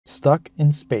Stuck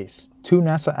in space. 2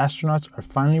 NASA astronauts are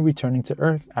finally returning to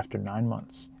Earth after 9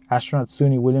 months. Astronauts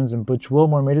Suni, Williams, and Butch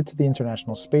Wilmore made it to the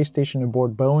International Space Station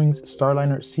aboard Boeing's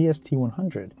Starliner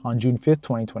CST-100 on June 5,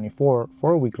 2024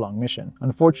 for a week-long mission.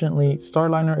 Unfortunately,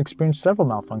 Starliner experienced several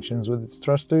malfunctions with its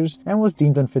thrusters and was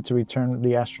deemed unfit to return the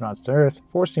astronauts to Earth,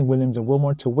 forcing Williams and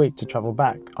Wilmore to wait to travel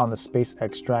back on the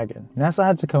SpaceX Dragon. NASA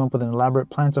had to come up with an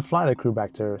elaborate plan to fly the crew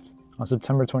back to Earth. On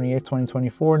September 28,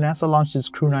 2024, NASA launched its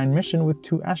Crew 9 mission with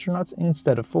 2 astronauts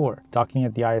instead of 4, docking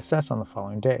at the ISS on the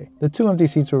following day. The 2 empty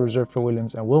seats were reserved for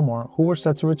Williams and Wilmore, who were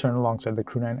set to return alongside the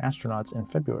Crew 9 astronauts in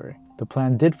February. The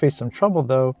plan did face some trouble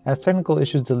though, as technical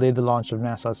issues delayed the launch of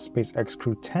NASA's SpaceX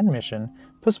Crew 10 mission,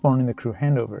 postponing the crew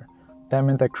handover. That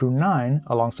meant that Crew 9,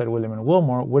 alongside William and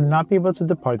Wilmore, would not be able to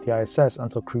depart the ISS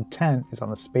until Crew 10 is on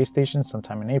the space station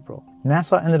sometime in April.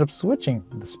 NASA ended up switching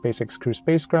the SpaceX Crew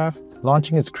spacecraft,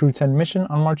 launching its Crew 10 mission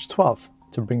on March 12th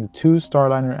to bring the 2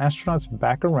 Starliner astronauts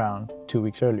back around 2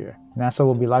 weeks earlier. NASA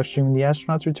will be live streaming the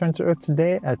astronauts' return to Earth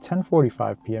today at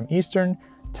 10:45 p.m. Eastern.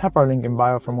 Tap our link in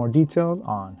bio for more details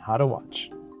on how to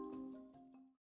watch.